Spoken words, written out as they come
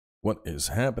What is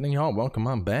happening, y'all? Welcome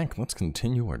on back. Let's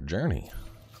continue our journey.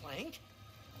 Clank?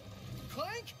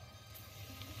 Clank?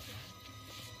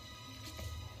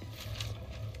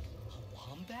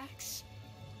 Wombax?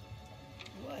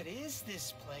 What is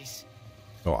this place?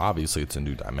 Oh, obviously it's a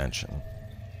new dimension.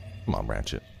 Come on,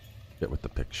 Ratchet. Get with the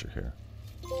picture here.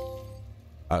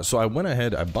 So I went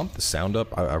ahead, I bumped the sound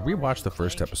up. I rewatched the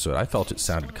first episode. I felt it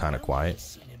sounded kind of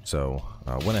quiet. So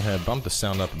I went ahead, bumped the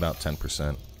sound up about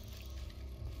 10%.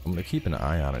 I'm going to keep an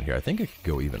eye on it here. I think it could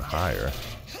go even higher.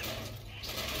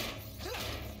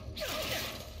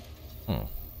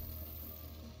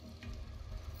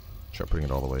 Try putting it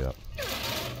all the way up.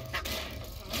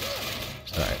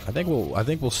 Alright, I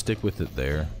think we'll stick with it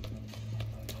there.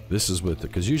 This is with it,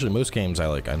 because usually most games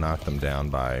I knock them down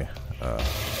by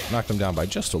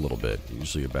just a little bit,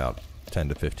 usually about 10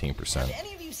 to 15%. Have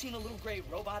any of you seen a little gray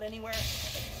robot anywhere?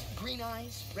 Green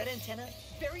eyes, red antenna,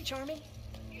 very charming.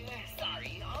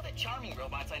 Sorry, all the charming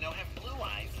robots I know have blue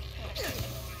eyes.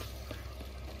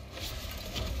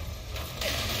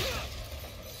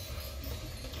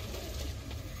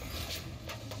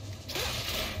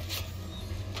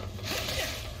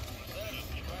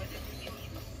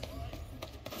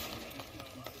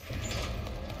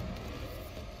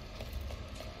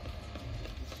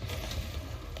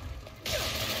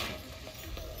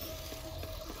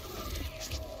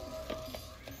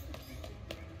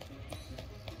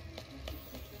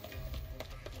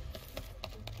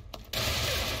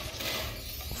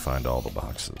 Find all the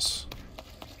boxes.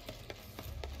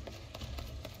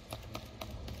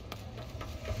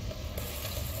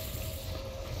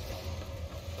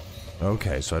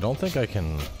 Okay, so I don't think I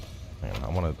can. Man, I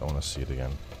want to see it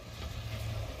again.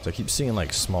 So I keep seeing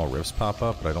like small rifts pop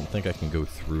up, but I don't think I can go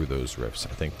through those rifts. I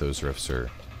think those rifts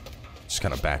are just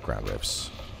kind of background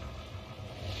rifts.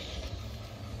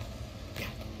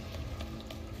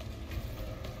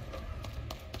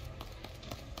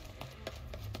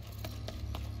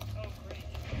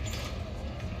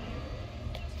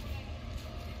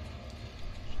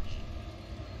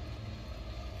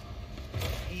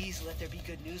 Let there be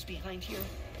good news behind here.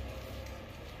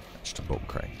 Vegetable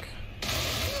crank.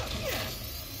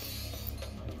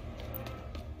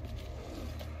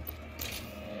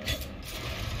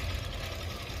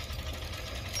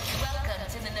 Welcome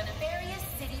to the Nefarious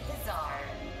City Bazaar.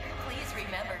 Please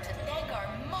remember to thank our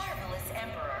marvelous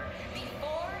Emperor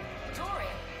before,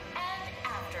 during, and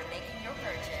after making your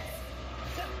purchase.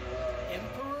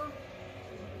 Emperor?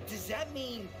 Does that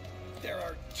mean there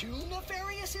are two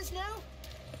Nefariouses now?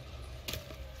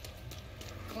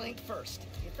 Clank first,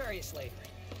 Nefarious later.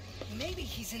 Maybe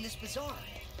he's in this bazaar.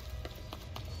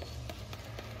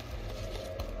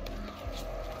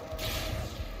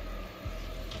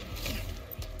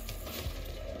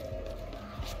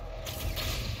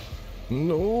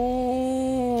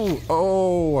 No!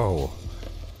 Oh!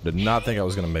 Did not think I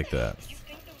was gonna make that. You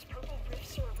think those purple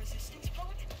rifts are a resistance front?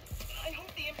 I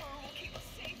hope the Emperor will keep us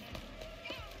safe.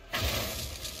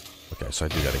 Okay, so I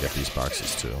do gotta get these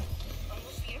boxes too.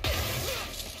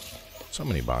 So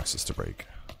many boxes to break.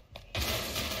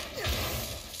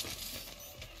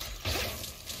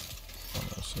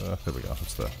 Here we go.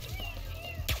 What's that?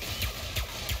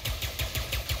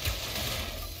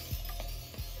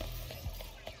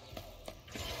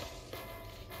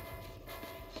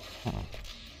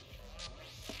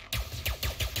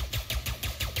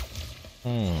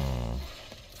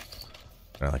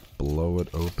 Can I like blow it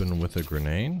open with a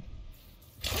grenade?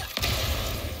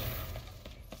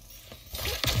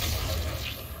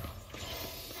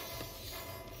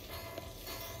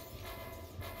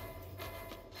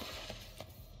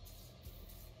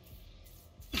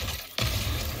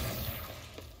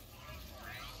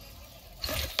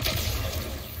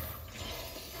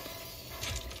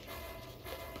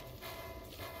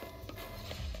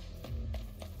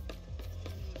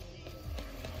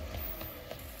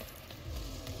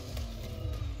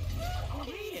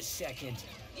 Second.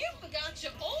 You forgot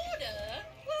your order.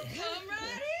 Well, come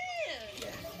right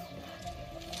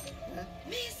in.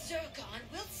 Miss Zircon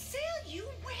will sell you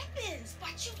weapons,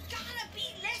 but you gotta be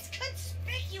less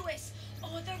conspicuous,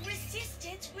 or the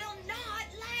resistance will not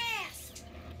last.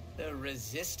 The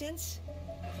resistance?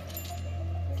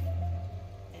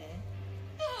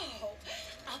 Oh,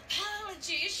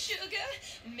 apologies, sugar.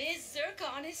 Miss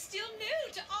Zircon is still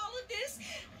new to all of this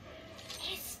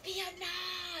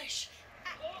espionage.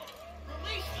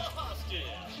 Release the hostage!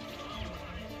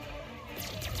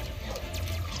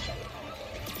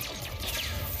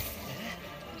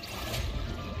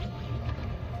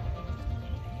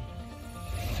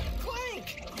 Clank!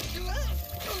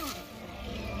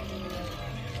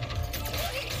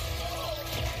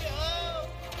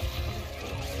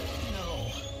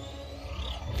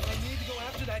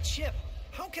 that ship.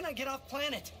 How can I get off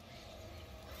planet?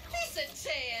 It's a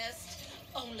test.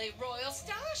 Only royal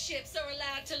starships are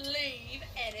allowed to leave.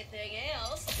 Anything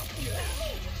else, no.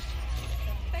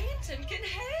 The Phantom can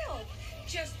help.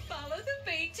 Just follow the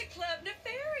beat to Club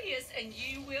Nefarious and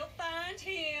you will find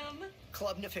him.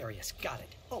 Club Nefarious, got it.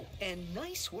 Oh, and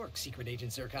nice work, Secret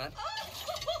Agent Zircon.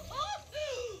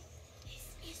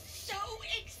 This is so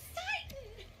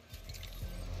exciting.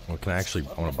 Well, can I actually?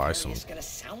 I want to buy some. It's gonna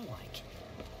sound like.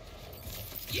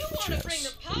 You want to bring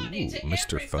the party to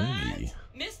Mr. Fungi.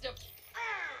 Mr.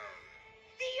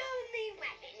 The only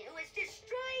weapon who has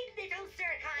destroyed Little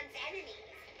Zircon's enemies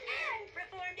and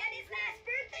performed at his last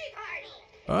birthday party.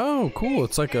 Oh, cool!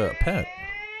 It's like a pet.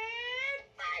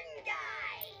 Fun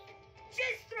guy.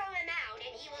 Just throw him out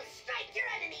and he will strike your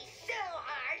enemies so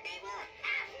hard they will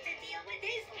have to deal with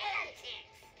his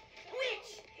antics.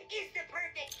 Which is the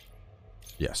perfect...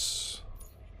 Yes.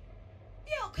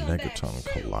 You'll come back Megaton soon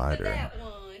for Collider. that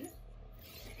one.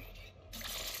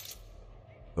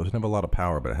 Doesn't have a lot of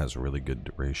power, but it has a really good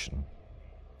duration.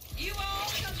 You all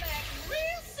come back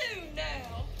real soon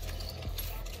now.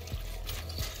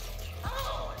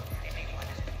 Oh, if anyone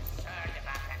is concerned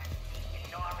about that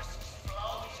enormous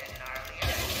explosion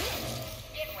earlier,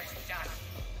 it was just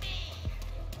me.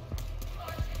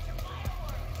 Launching the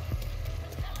fireworks to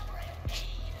celebrate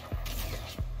me.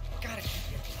 Gotta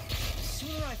keep it. The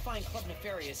sooner I find Club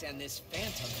Nefarious and this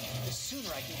Phantom, the sooner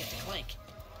I can get to Clank.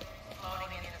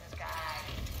 Floating into the sky.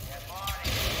 Good morning.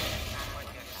 It's not what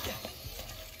you're talking.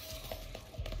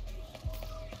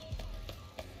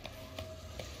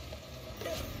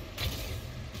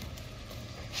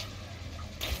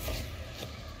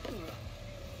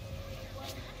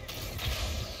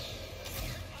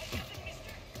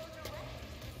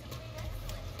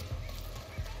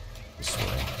 This way.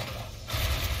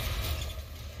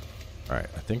 Alright,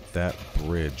 I think that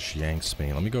bridge yanks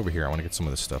me. Let me go over here. I want to get some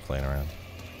of this stuff laying around.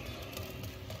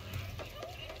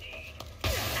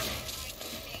 I'm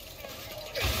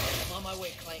on my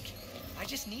way, Clank. I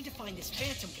just need to find this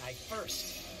Phantom guy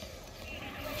first.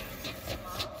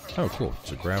 Oh, cool.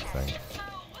 It's a grab thing.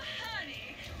 Oh,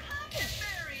 honey, Club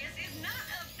Nefarious is not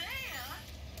up there,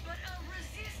 but a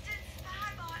resistance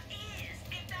spybot is,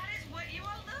 if that is what you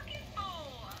are looking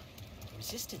for.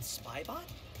 Resistant Spybot?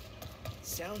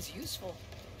 Sounds useful.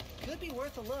 Could be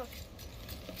worth a look.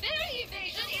 Very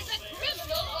evasion is a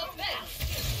criminal offense.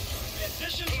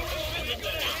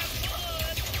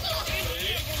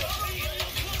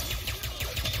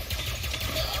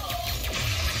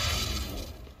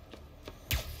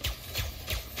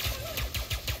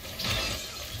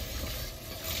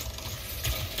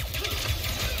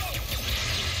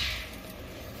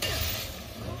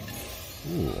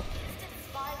 Ooh.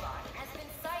 Spybot has been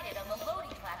sighted on the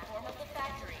loading platform of the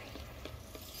factory.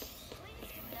 Please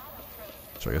do not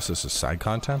approach. So I guess this is side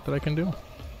content that I can do?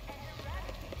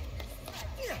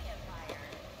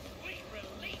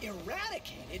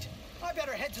 Eradicated? I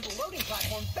better head to the loading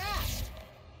platform fast.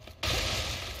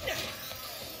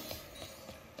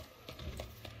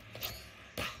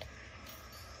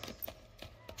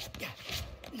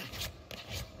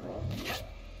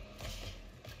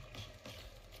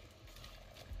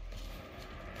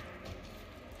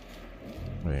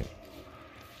 Wait.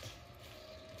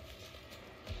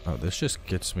 Oh, this just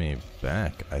gets me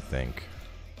back, I think.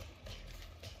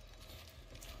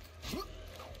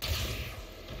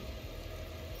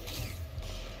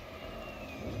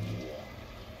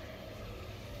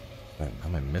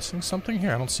 Am I missing something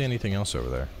here? I don't see anything else over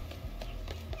there.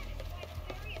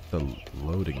 The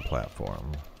loading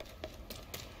platform.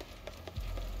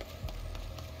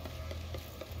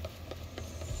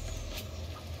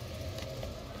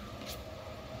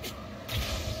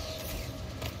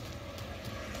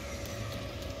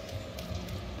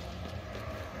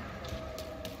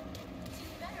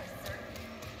 Better certain,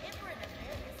 Emperor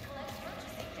Nefarious collects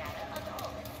purchasing data on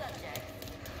all his subjects.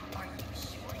 Are you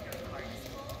sure your card is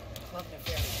full? Club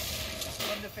Nefarious.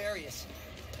 Club Nefarious.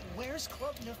 Where's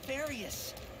Club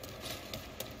Nefarious?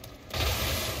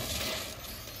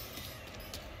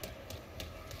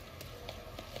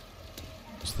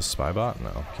 Is the spy bot?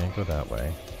 No, can't go that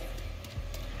way.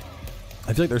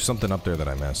 I feel like there's something up there that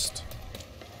I missed.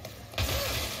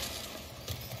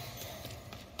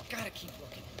 Gotta keep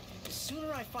looking. The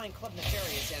sooner I find Club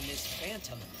Nefarious and this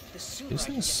Phantom, the sooner Is I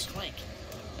can get this- to Clank.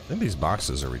 I think these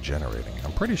boxes are regenerating.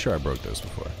 I'm pretty sure I broke those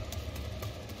before.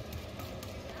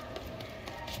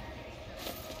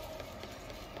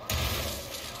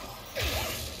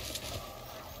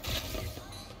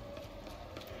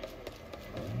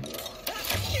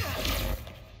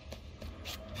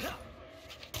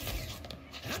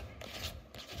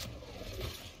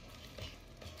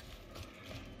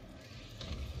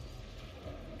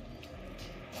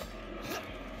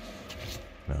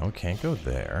 No, can't go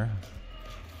there.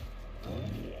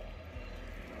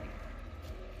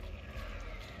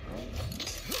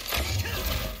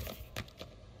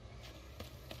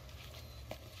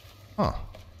 Huh.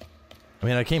 I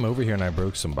mean, I came over here and I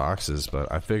broke some boxes,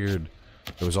 but I figured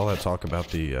there was all that talk about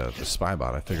the spy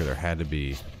bot. I figured there had to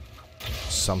be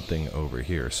something over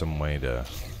here, some way to...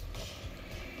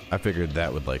 I figured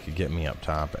that would, like, get me up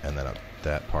top, and then up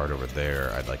that part over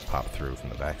there, I'd, like, pop through from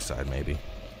the backside, maybe.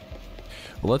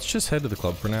 Well, let's just head to the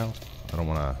club for now. I don't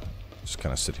want to just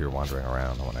kind of sit here wandering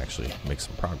around. I want to actually make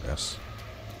some progress.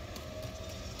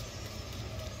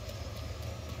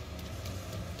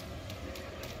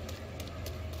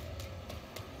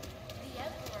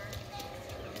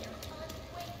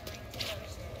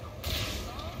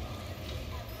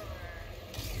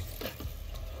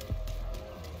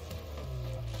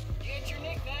 Get your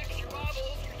knickknacks, your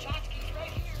baubles, your tchotchkes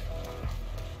right here.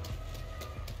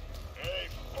 Hey,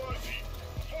 Fuzzy,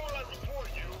 before I report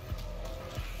you,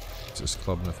 Is this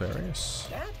Club Nefarious?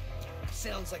 That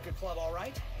sounds like a club, all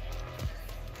right.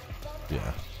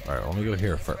 Yeah. Alright, let me go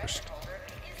here first.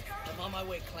 I'm on my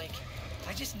way, Clank.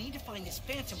 I just need to find this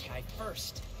Phantom guy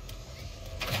first.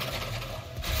 You've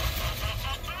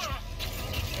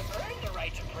earned the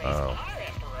right to praise our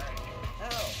Emperor.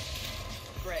 Oh,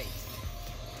 great.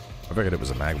 I figured it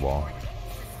was a mag wall.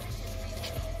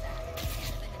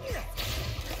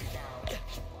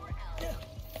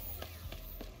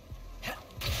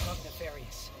 Club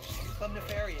Nefarious. Club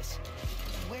Nefarious.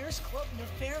 Where's Club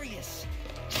Nefarious?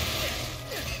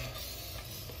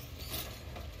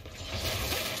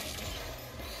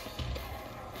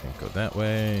 Can't go that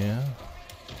way.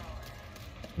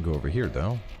 Go over here,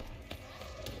 though.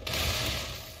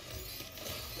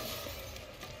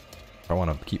 If I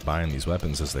want to keep buying these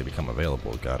weapons as they become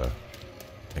available, gotta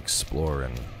explore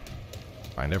and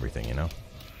find everything, you know?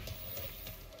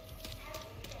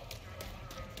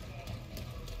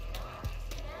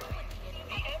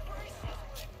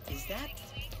 Is that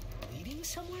leading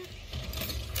somewhere?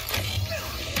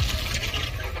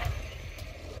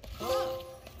 Oh,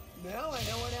 now I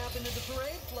know what happened to the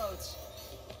parade floats.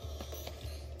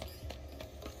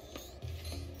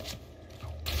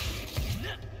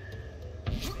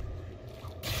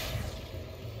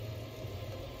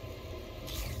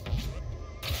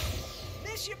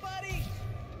 Miss you, buddy.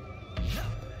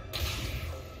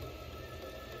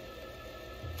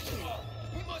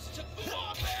 we must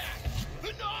claw back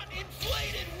the not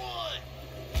inflated one.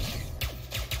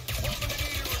 I'm gonna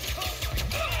need a recovery.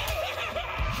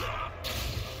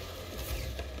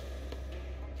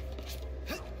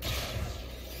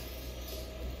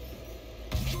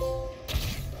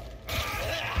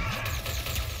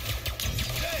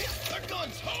 Hey, that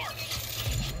gun's harsh.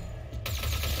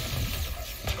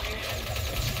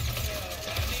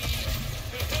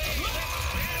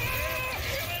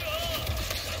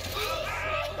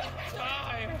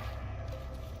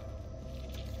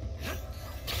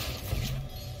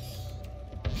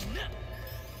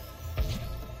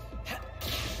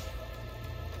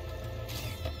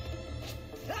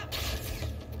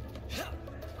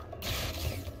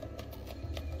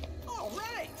 All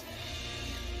right.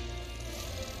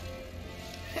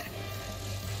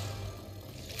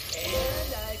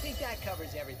 And I think that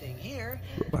covers everything here.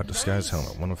 Robot disguise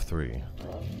helmet, 1 of 3.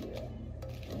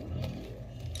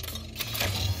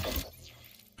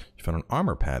 You found an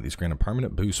armor pad. These grant a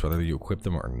permanent boost whether you equip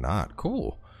them or not.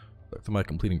 Cool. Collect them by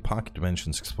completing pocket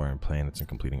dimensions, exploring planets, and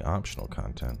completing optional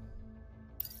content.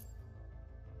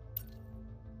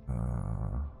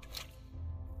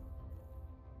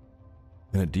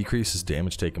 And it decreases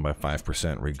damage taken by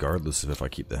 5% regardless of if I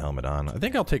keep the helmet on. I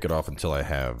think I'll take it off until I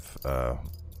have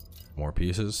more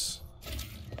pieces.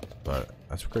 But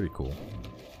that's pretty cool.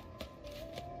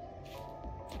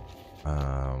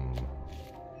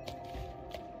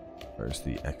 Where's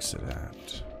the exit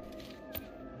at?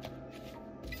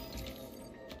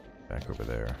 Back over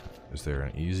there. Is there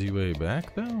an easy way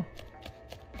back though?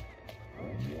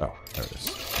 Oh, there it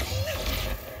is.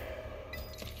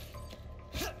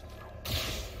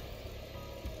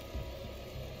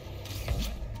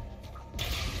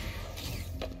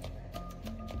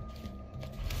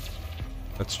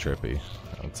 That's trippy.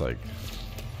 It's like...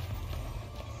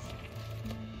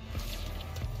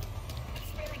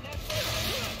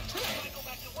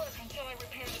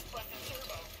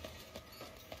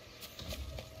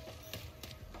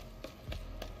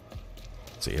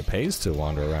 See, it pays to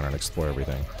wander around and explore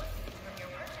everything.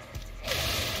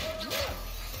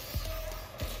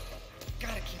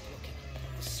 Gotta keep looking.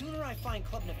 The sooner I find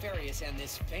Club Nefarious and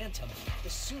this Phantom, the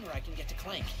sooner I can get to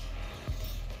Clank.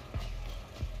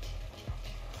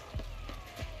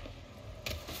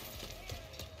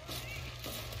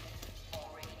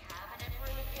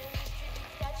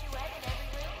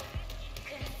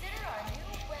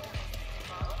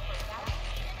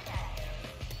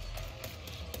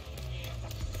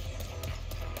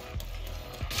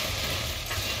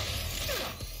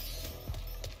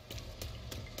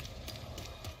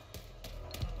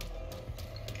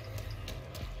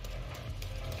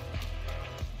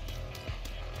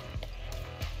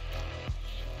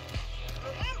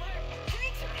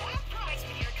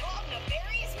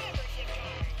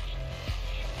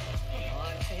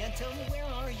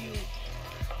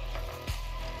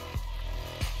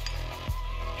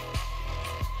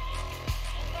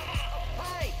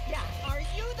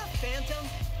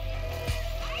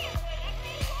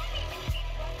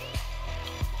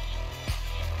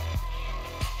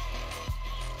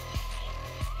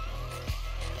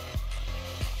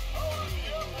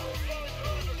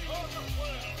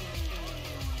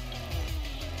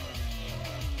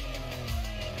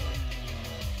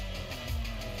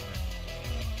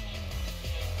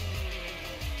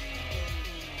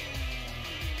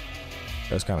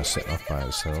 Guy's kind of sitting off by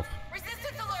himself.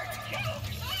 Resistance alert!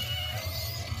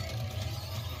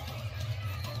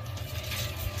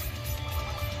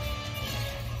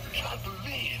 Can't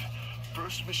believe.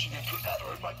 First mission in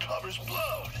forever and my cover's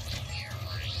blown.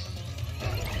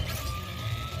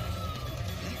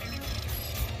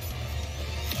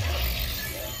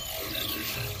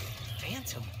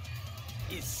 Phantom?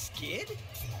 Is Skid?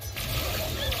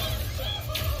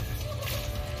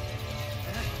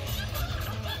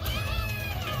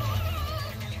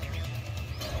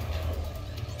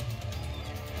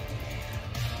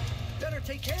 Better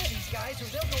take care of these guys or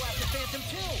they'll go after Phantom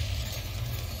too.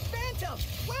 Phantom,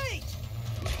 wait!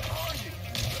 Where are you?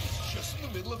 I'm just in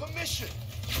the middle of a mission.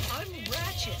 I'm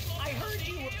Ratchet. I heard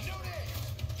you were...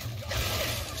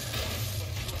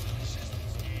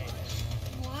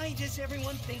 Why does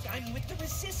everyone think I'm with the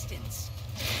Resistance?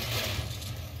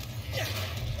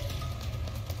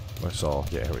 Where's all?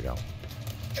 Yeah, here we go.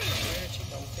 Where'd you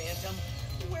go, Phantom?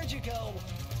 Where'd you go?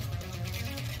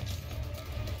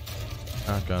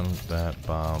 Shotgun, that,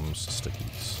 bombs,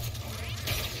 stickies.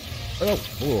 Oh,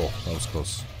 whoa, that was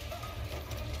close.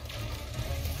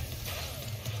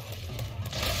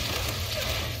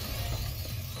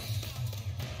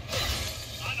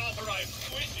 Unauthorized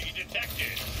squeezing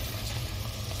detected.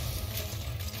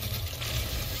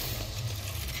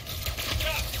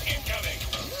 Shots incoming.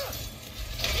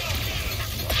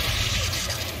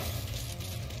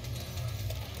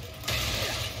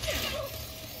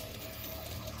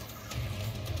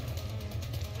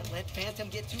 Don't let Phantom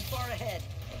get too far ahead.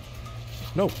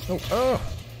 No, no, oh!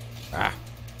 Ah!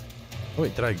 Oh,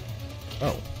 wait, did I...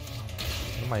 Oh.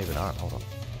 What am I even on? Hold on.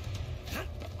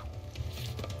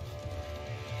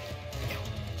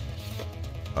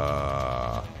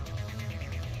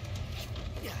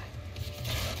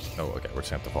 Oh, okay, we're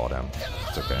just gonna have to fall down.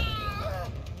 It's okay.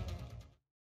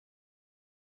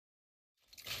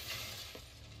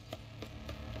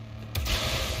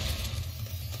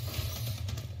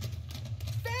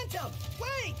 Phantom,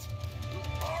 wait! Who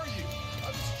are you? I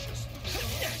was just in the middle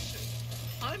of a mission.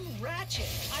 I'm Ratchet.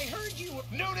 I heard you were...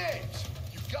 No names.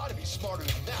 You gotta be smarter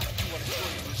than that if you want to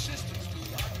join the Resistance.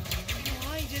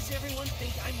 Why does everyone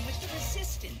think I'm with the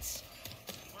Resistance?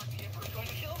 Going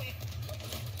to kill me.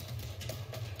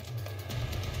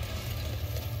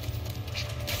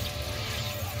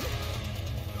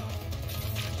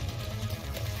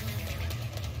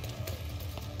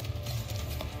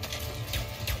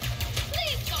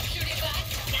 Please stop shooting back!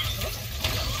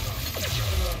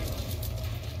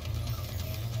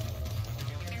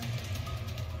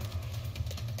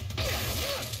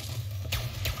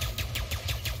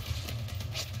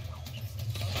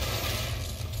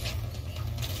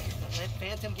 Don't let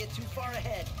Phantom get too far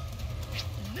ahead.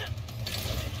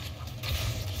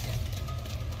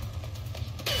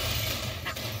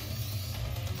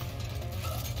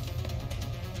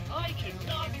 I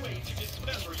cannot wait to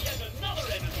dismember yet another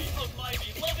enemy of my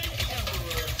beloved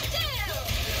Emperor. Damn!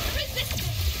 Resistance!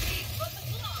 From the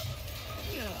club!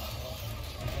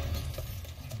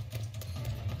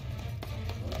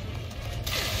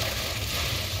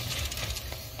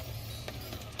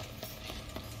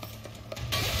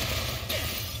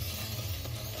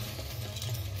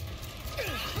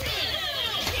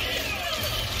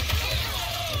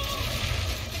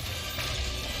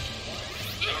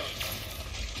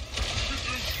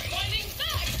 Fighting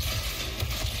back!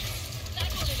 That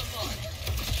will do the part.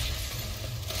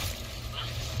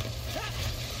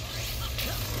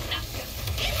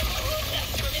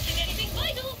 We're missing anything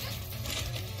vital.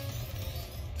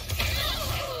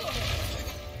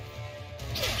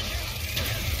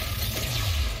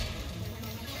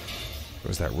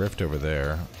 There's that rift over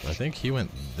there. I think he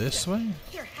went this way?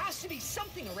 There has to be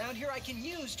something around here I can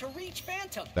use to reach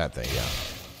Phantom. That thing, yeah.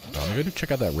 I'm gonna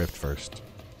check out that rift first.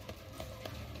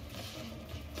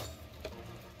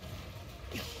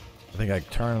 I think I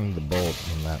turned the bolt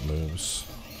when that moves.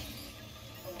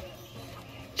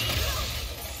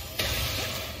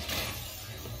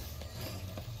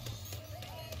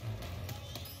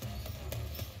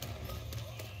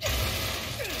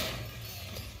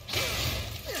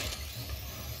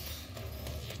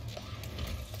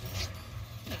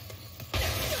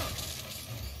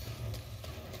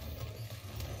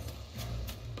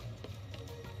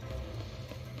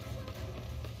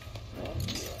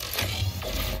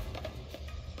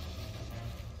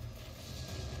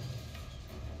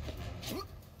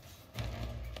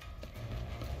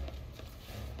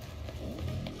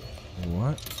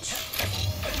 What?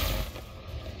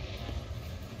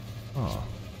 Oh.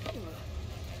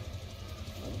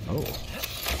 Oh.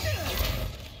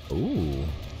 Ooh.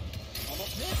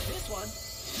 Almost missed this one.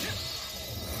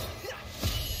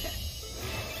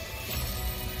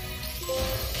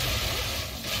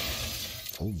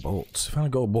 Gold bolts. Found a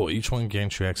gold bolt. Each one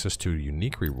grants you access to a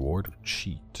unique reward or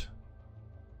cheat.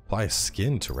 Apply a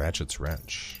skin to Ratchet's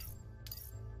wrench.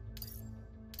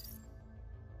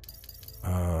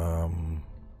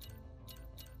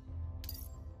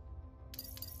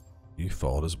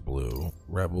 Default is blue.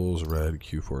 Rebels red.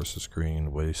 Q Force is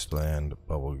green. Wasteland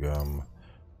bubblegum.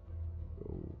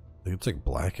 I think it's like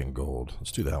black and gold.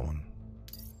 Let's do that one.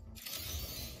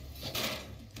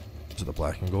 Is it the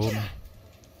black and gold?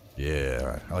 Yeah,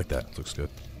 alright. I like that. Looks good.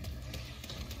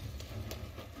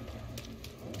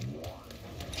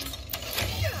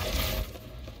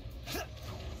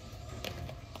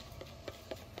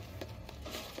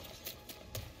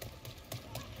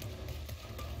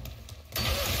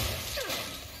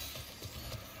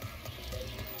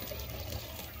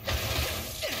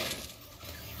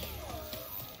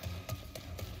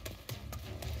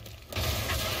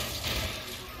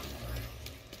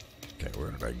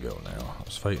 Where did I go now? I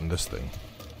was fighting this thing.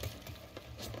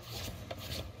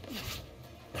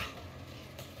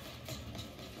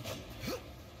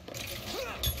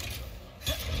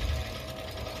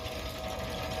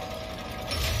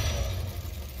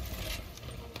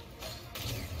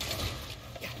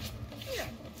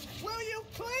 Will you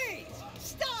please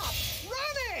stop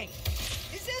running?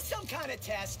 Is this some kind of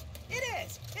test? It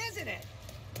is, isn't it?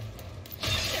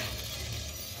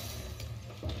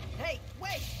 Hey,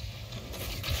 wait!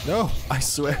 No, I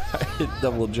swear I hit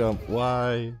double jump.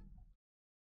 Why?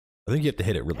 I think you have to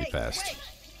hit it really fast. Wait.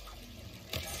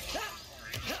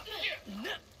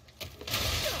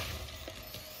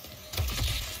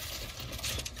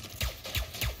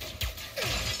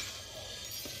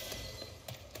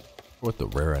 What the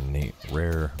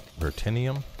rare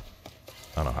vertinium?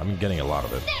 I don't know. I'm getting a lot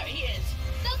of it. There he is!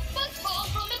 The football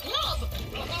from the club!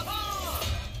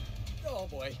 Oh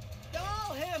boy.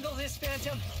 I'll handle this,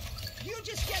 Phantom. You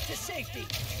just get to safety.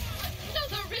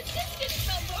 Another resistance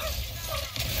number!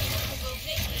 I will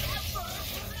make the Emperor!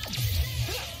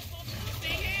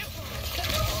 The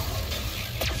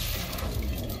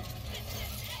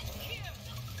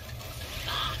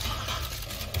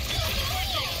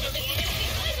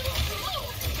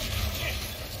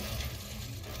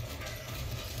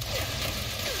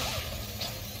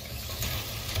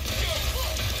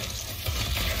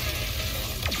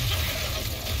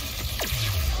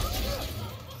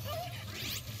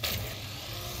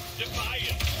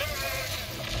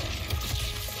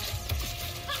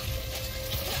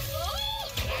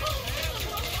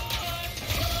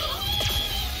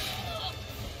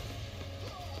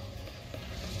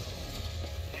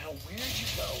Now where'd you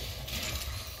go?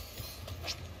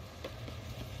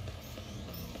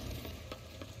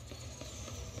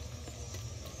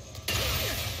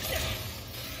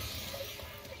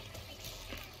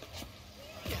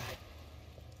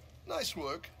 Nice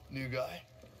work, new guy.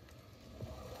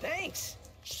 Thanks.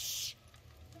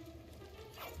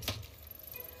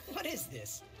 What is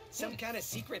this? Some kind of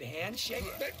secret handshake?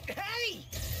 Hey!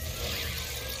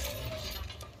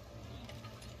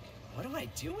 What do I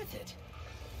do with it?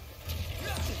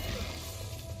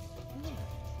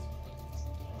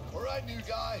 All right, new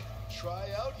guy. Try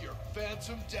out your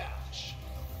Phantom Dash.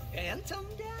 Phantom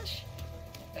Dash?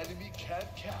 Enemy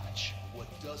can't catch what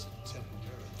doesn't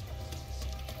temporarily.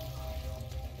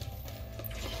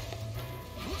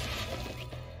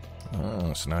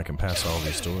 Oh, so now I can pass all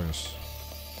these doors.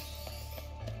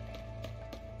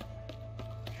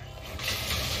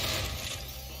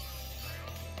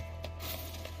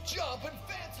 Jump and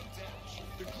Phantom Dash.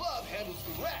 The glove handles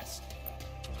the rest.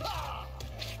 Ha!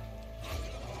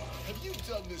 Have you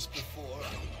done this before?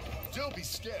 Don't be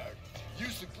scared.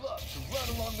 Use the glove to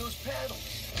run along those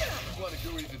panels. You want to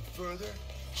go even further?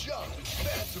 Jump and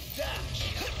Phantom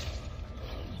Dash.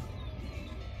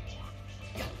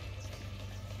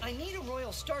 I need a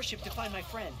royal starship to find my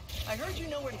friend. I heard you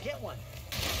know where to get one.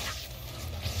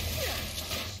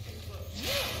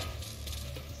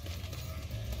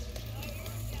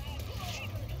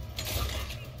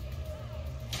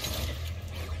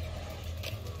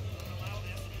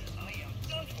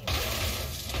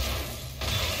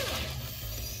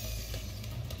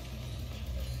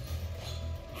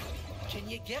 Can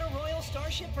you get a royal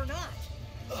starship or not?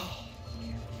 Oh,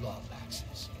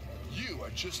 Lombaxes. You are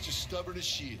just as stubborn as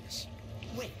she is.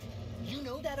 Wait, you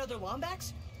know that other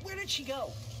Lombax? Where did she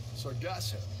go?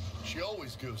 Sargasso. She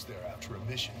always goes there after a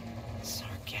mission.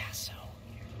 Sargasso.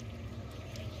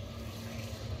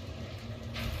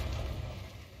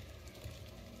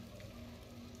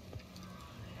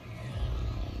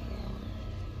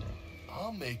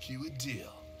 I'll make you a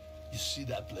deal. You see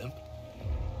that blimp?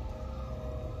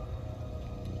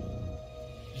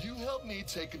 You help me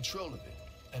take control of it,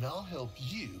 and I'll help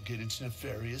you get into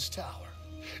Nefarious Tower.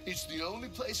 It's the only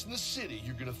place in the city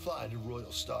you're gonna find a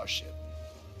royal starship.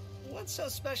 What's so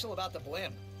special about the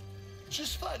blimp?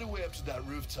 Just find a way up to that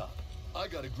rooftop. I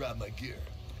gotta grab my gear.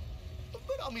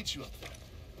 But I'll meet you up there.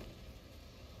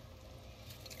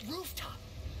 Rooftop?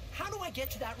 How do I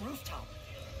get to that rooftop?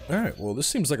 Alright, well this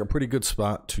seems like a pretty good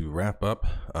spot to wrap up.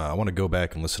 I want to go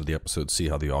back and listen to the episode, see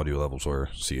how the audio levels were,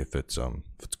 see if it's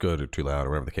good or too loud or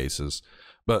whatever the case is.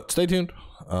 But stay tuned.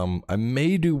 I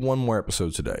may do one more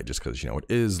episode today just because, you know, it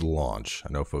is launch.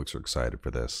 I know folks are excited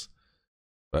for this.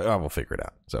 But I will figure it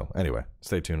out. So anyway,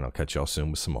 stay tuned and I'll catch y'all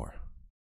soon with some more.